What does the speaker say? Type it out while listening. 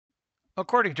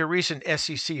According to recent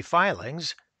SEC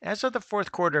filings, as of the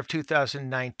fourth quarter of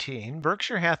 2019,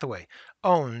 Berkshire Hathaway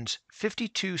owns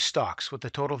 52 stocks with a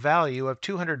total value of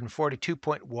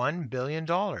 $242.1 billion.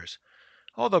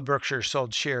 Although Berkshire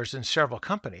sold shares in several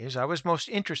companies, I was most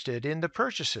interested in the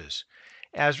purchases.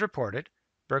 As reported,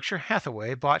 Berkshire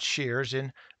Hathaway bought shares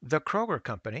in the Kroger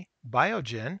Company,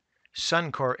 Biogen,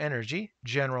 Suncor Energy,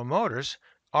 General Motors,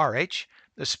 RH,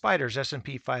 the Spiders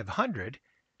S&P 500,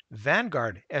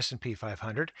 Vanguard S&P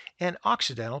 500, and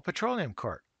Occidental Petroleum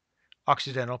Corp.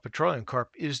 Occidental Petroleum Corp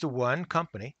is the one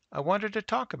company I wanted to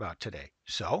talk about today.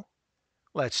 So,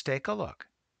 let's take a look.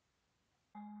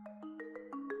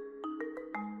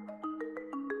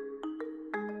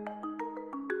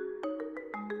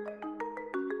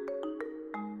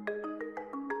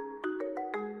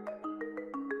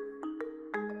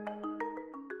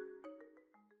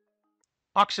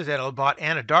 Occidental bought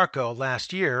Anadarko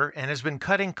last year and has been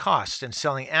cutting costs and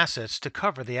selling assets to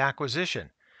cover the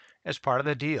acquisition. As part of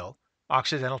the deal,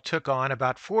 Occidental took on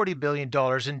about $40 billion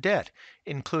in debt,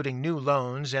 including new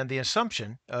loans and the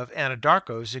assumption of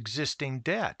Anadarko's existing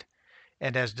debt.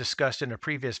 And as discussed in a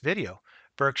previous video,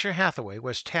 Berkshire Hathaway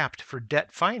was tapped for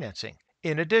debt financing.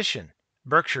 In addition,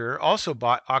 Berkshire also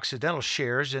bought Occidental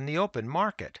shares in the open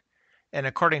market. And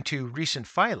according to recent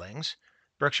filings,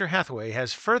 Berkshire Hathaway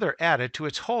has further added to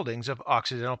its holdings of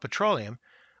Occidental Petroleum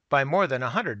by more than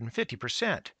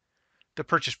 150%. The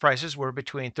purchase prices were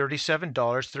between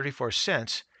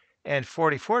 $37.34 and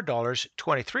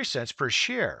 $44.23 per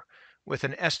share, with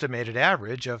an estimated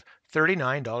average of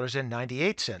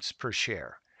 $39.98 per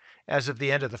share. As of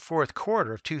the end of the fourth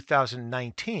quarter of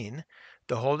 2019,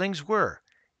 the holdings were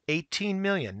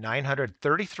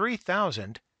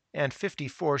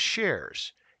 18,933,054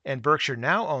 shares, and Berkshire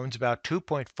now owns about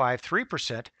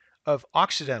 2.53% of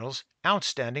Occidental's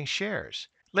outstanding shares.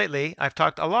 Lately, I've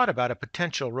talked a lot about a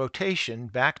potential rotation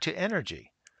back to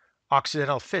energy.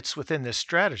 Occidental fits within this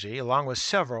strategy along with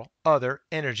several other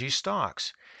energy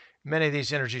stocks. Many of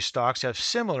these energy stocks have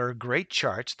similar great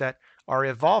charts that are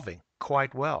evolving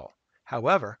quite well.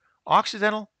 However,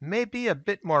 Occidental may be a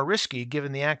bit more risky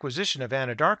given the acquisition of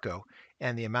Anadarko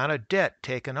and the amount of debt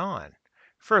taken on.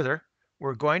 Further,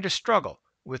 we're going to struggle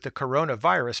with the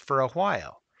coronavirus for a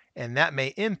while, and that may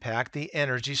impact the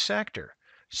energy sector.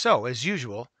 So, as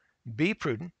usual, be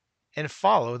prudent and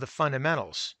follow the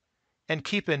fundamentals. And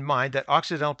keep in mind that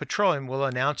Occidental Petroleum will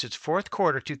announce its fourth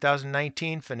quarter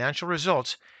 2019 financial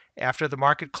results after the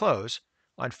market close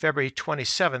on February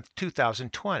 27,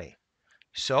 2020.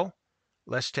 So,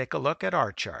 let's take a look at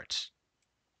our charts.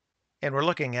 And we're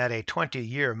looking at a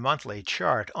 20-year monthly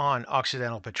chart on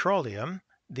Occidental Petroleum.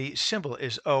 The symbol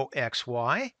is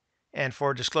OXY. And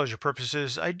for disclosure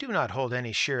purposes, I do not hold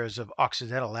any shares of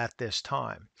Occidental at this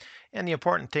time. And the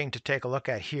important thing to take a look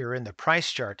at here in the price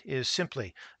chart is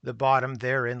simply the bottom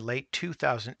there in late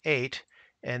 2008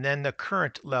 and then the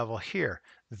current level here.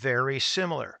 Very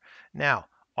similar. Now,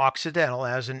 Occidental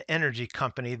as an energy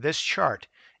company, this chart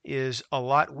is a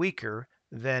lot weaker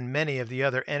than many of the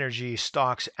other energy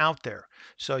stocks out there.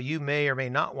 So you may or may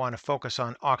not want to focus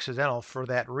on Occidental for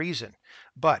that reason.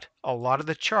 But a lot of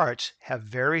the charts have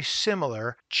very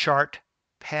similar chart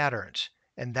patterns.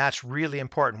 And that's really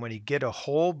important. When you get a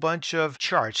whole bunch of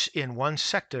charts in one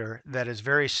sector that is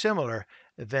very similar,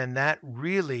 then that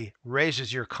really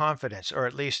raises your confidence, or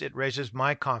at least it raises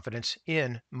my confidence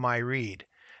in my read.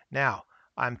 Now,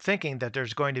 I'm thinking that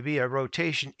there's going to be a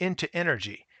rotation into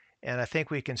energy. And I think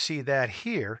we can see that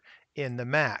here in the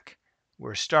MAC.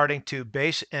 We're starting to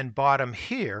base and bottom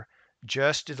here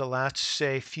just in the last,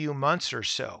 say, few months or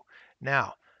so.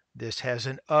 Now, this has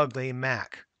an ugly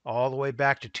MAC all the way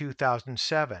back to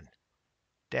 2007,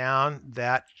 down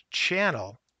that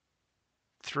channel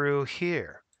through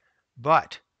here.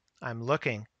 But I'm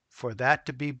looking for that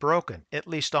to be broken, at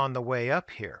least on the way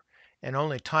up here, and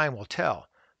only time will tell.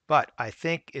 But I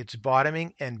think it's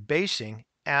bottoming and basing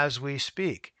as we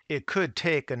speak. It could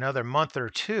take another month or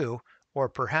two, or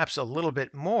perhaps a little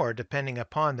bit more, depending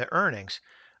upon the earnings.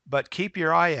 But keep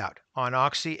your eye out on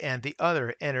Oxy and the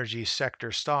other energy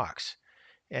sector stocks.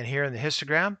 And here in the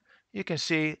histogram, you can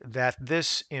see that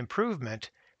this improvement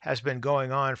has been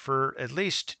going on for at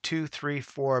least 2, 3,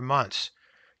 4 months.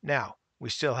 Now, we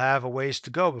still have a ways to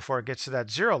go before it gets to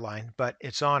that zero line, but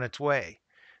it's on its way.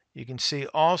 You can see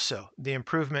also the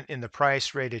improvement in the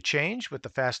price rate of change with the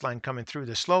fast line coming through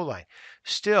the slow line.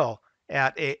 Still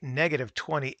at a negative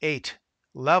 28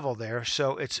 level there,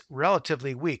 so it's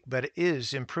relatively weak, but it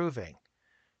is improving.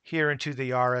 Here into the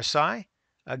RSI,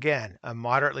 again, a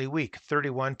moderately weak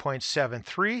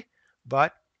 31.73,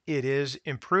 but it is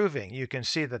improving. You can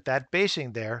see that that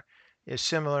basing there is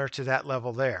similar to that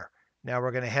level there. Now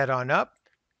we're going to head on up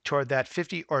toward that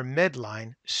 50 or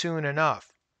midline soon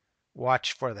enough.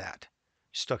 Watch for that.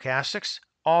 Stochastics,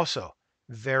 also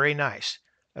very nice.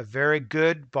 A very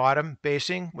good bottom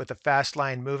basing with a fast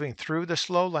line moving through the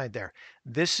slow line there.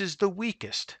 This is the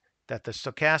weakest that the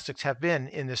stochastics have been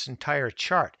in this entire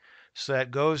chart. So that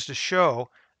goes to show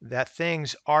that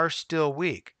things are still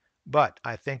weak, but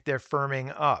I think they're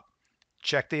firming up.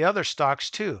 Check the other stocks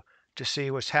too to see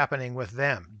what's happening with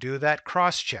them. Do that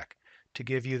cross check to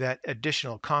give you that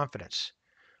additional confidence.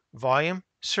 Volume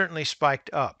certainly spiked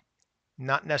up.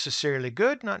 Not necessarily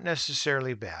good, not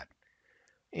necessarily bad.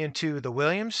 Into the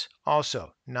Williams,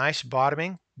 also nice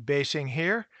bottoming, basing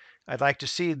here. I'd like to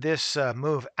see this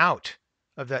move out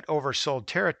of that oversold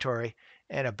territory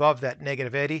and above that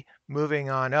negative 80, moving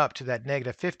on up to that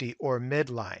negative 50 or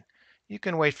midline. You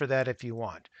can wait for that if you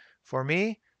want. For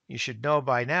me, you should know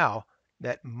by now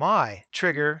that my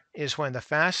trigger is when the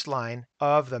fast line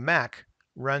of the MAC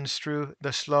runs through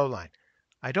the slow line.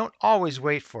 I don't always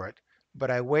wait for it, but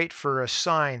I wait for a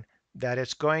sign that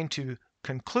it's going to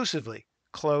conclusively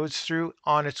close through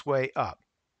on its way up.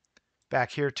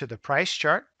 Back here to the price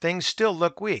chart, things still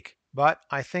look weak, but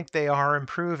I think they are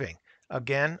improving.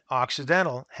 Again,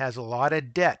 Occidental has a lot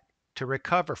of debt to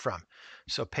recover from,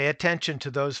 so pay attention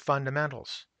to those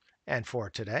fundamentals. And for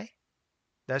today,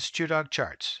 that's ChewDog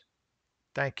Charts.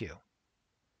 Thank you.